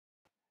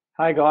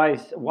Hi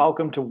guys,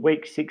 welcome to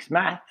week 6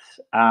 maths.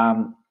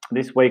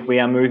 This week we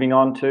are moving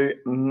on to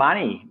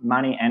money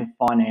and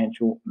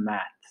financial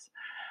maths.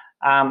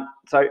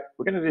 So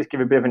we're going to just give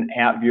a bit of an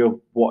outview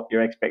of what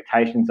your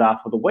expectations are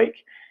for the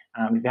week.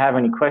 If you have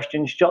any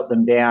questions, jot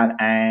them down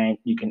and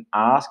you can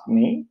ask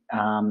me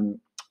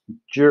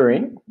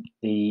during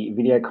the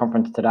video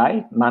conference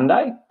today,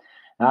 Monday.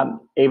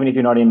 Even if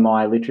you're not in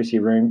my literacy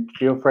room,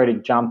 feel free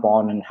to jump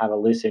on and have a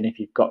listen if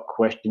you've got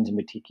questions in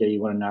particular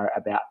you want to know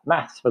about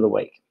maths for the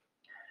week.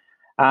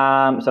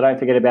 So don't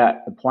forget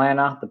about the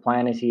planner. The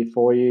planner is here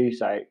for you.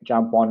 So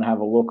jump on and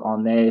have a look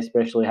on there,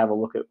 especially have a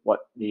look at what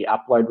the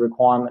upload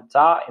requirements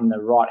are in the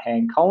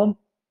right-hand column.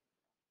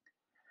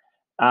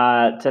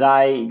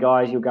 Today,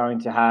 guys, you're going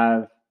to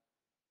have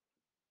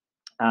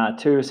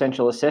 2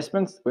 essential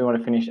assessments. We want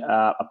to finish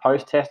a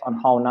post-test on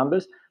whole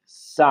numbers.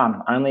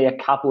 Only a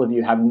couple of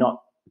you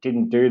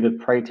didn't do the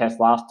pre-test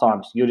last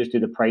time. So you'll just do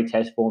the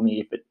pre-test for me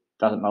if it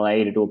doesn't allow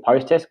you to do a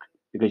post-test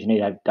because you need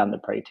to have done the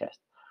pre-test.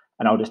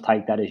 And I'll just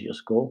take that as your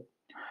score.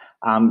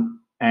 And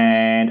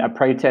a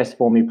pre-test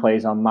for me,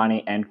 please, on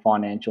money and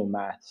financial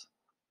maths.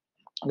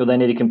 You'll then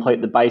need to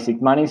complete the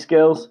basic money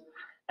skills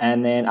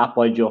and then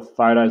upload your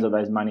photos of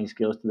those money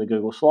skills to the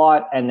Google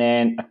slide and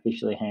then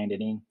officially hand it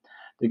in.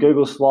 The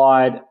Google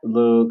slide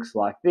looks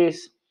like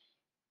this.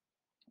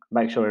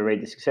 Make sure we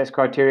read the success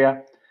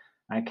criteria.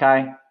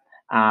 Okay.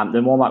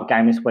 The warm-up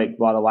game this week,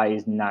 by the way,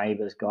 is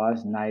Neighbours,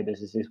 guys.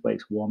 Neighbours is this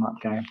week's warm-up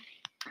game.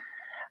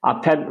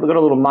 We've got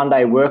a little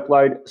Monday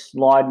workload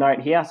slide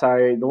note here.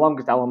 So the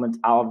longest elements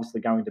are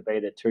obviously going to be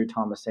the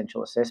 2-time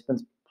essential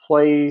assessments.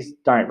 Please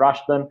don't rush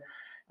them.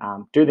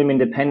 Do them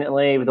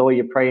independently with all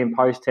your pre and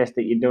post tests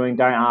that you're doing.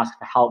 Don't ask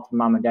for help from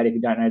mum and dad if you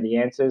don't know the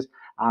answers,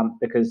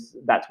 because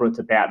that's what it's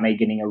about, me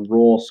getting a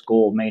raw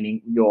score,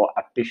 meaning your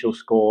official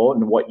score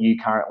and what you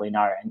currently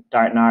know. And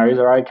don't knows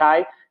are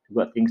okay. We've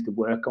got things to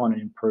work on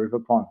and improve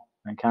upon,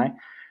 okay?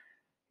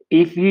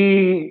 If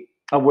you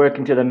are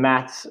working to the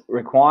maths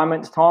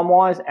requirements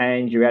time-wise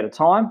and you're out of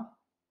time,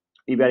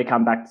 you better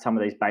come back to some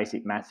of these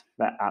basic maths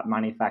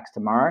money facts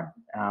tomorrow.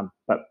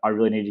 But I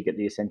really need to get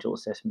the essential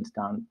assessments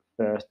done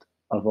first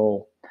of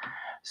all.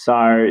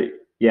 So,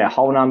 yeah,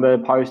 whole number,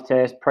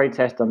 post-test,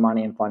 pre-test on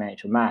money and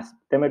financial maths.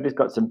 Then we've just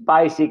got some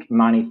basic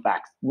money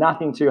facts.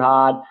 Nothing too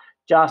hard,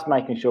 just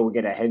making sure we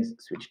get our heads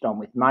switched on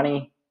with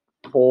money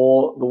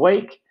for the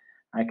week,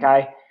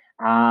 okay?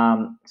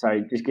 So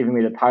just giving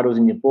me the totals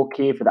in your book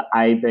here for the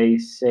A, B,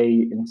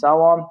 C, and so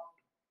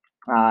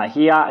on.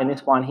 Here, in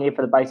this one here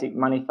for the basic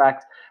money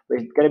facts, we're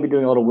going to be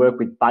doing a lot of work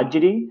with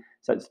budgeting.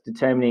 So it's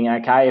determining,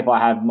 okay, if I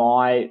have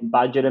my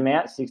budget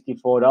amount,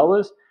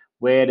 $64,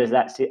 where does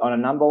that sit on a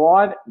number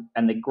line?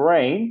 And the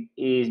green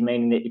is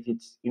meaning that if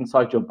it's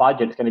inside your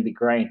budget, it's going to be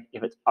green.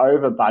 If it's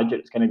over budget,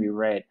 it's going to be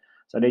red.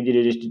 So I need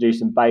you to do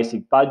some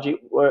basic budget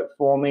work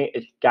for me.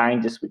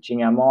 Again, just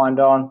switching our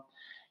mind on.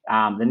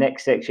 The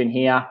next section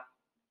here,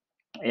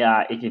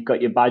 if you've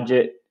got your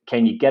budget,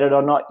 can you get it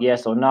or not?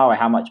 Yes or no. Or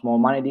how much more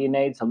money do you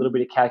need? So a little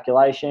bit of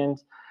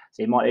calculations.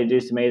 So you might need to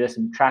do either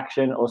some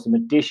subtraction or some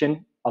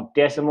addition of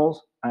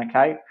decimals,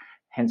 okay?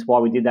 Hence why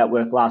we did that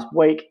work last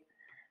week.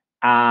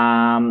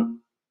 And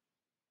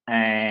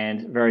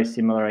very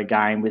similar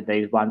again with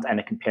these ones and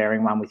a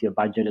comparing one with your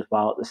budget as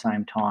well at the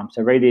same time.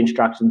 So read the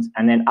instructions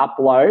and then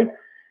upload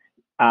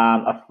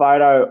a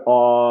photo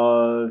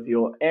of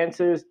your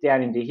answers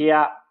down into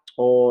here,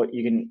 or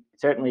you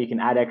can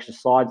add extra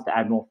slides to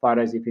add more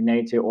photos if you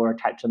need to, or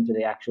attach them to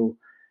the actual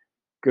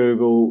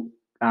Google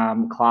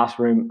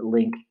Classroom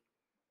link.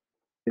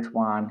 This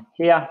one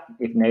here,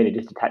 if needed,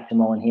 just attach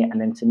them all in here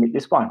and then submit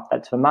this one.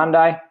 That's for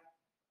Monday.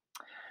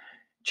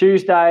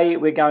 Tuesday,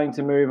 we're going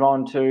to move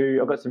on to,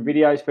 I've got some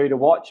videos for you to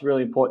watch.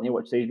 Really important you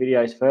watch these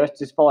videos first.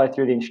 Just follow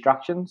through the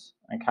instructions,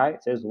 okay?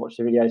 It says watch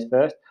the videos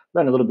first.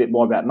 Learn a little bit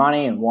more about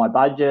money and why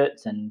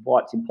budgets and why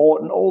it's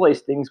important, all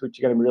these things which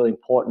are going to be really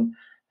important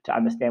to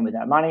understand with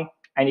that money.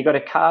 And you've got a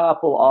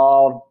couple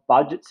of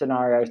budget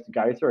scenarios to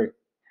go through.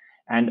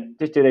 And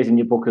just do these in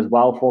your book as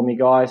well for me,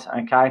 guys,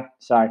 okay?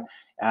 So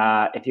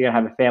if you're going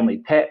to have a family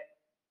pet,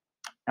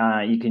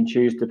 you can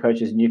choose to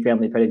purchase a new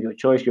family pet of your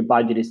choice. Your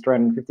budget is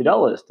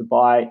 $350 to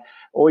buy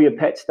all your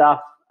pet stuff,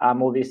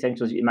 all the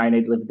essentials that you may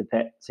need to live with the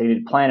pet. So you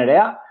need to plan it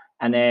out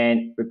and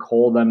then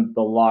record them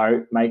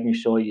below, making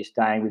sure you're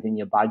staying within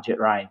your budget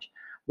range.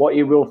 What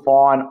you will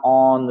find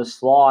on the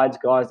slides,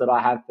 guys, that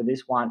I have for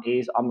this one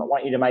is I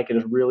want you to make it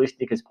as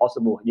realistic as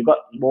possible. You've got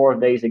more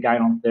of these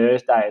again on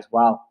Thursday as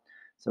well.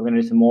 So we're going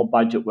to do some more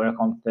budget work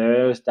on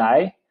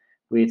Thursday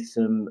with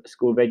some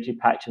school veggie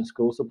patch and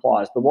school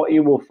supplies. But what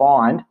you will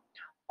find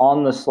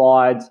on the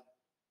slides,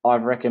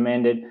 I've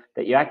recommended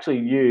that you actually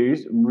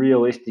use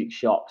realistic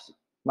shops.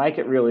 Make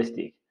it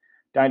realistic.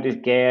 Don't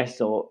just guess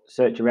or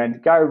search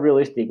around. Go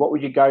realistic. What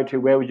would you go to?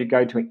 Where would you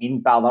go to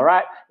in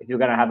Ballarat if you're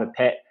going to have a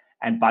pet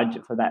and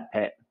budget for that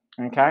pet?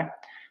 Okay,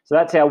 so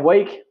that's our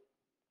week.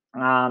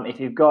 If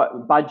you've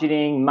got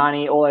budgeting,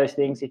 money, all those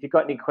things, if you've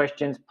got any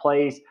questions,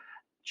 please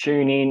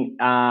tune in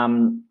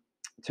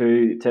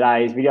to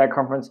today's video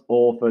conference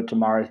or for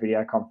tomorrow's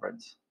video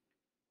conference.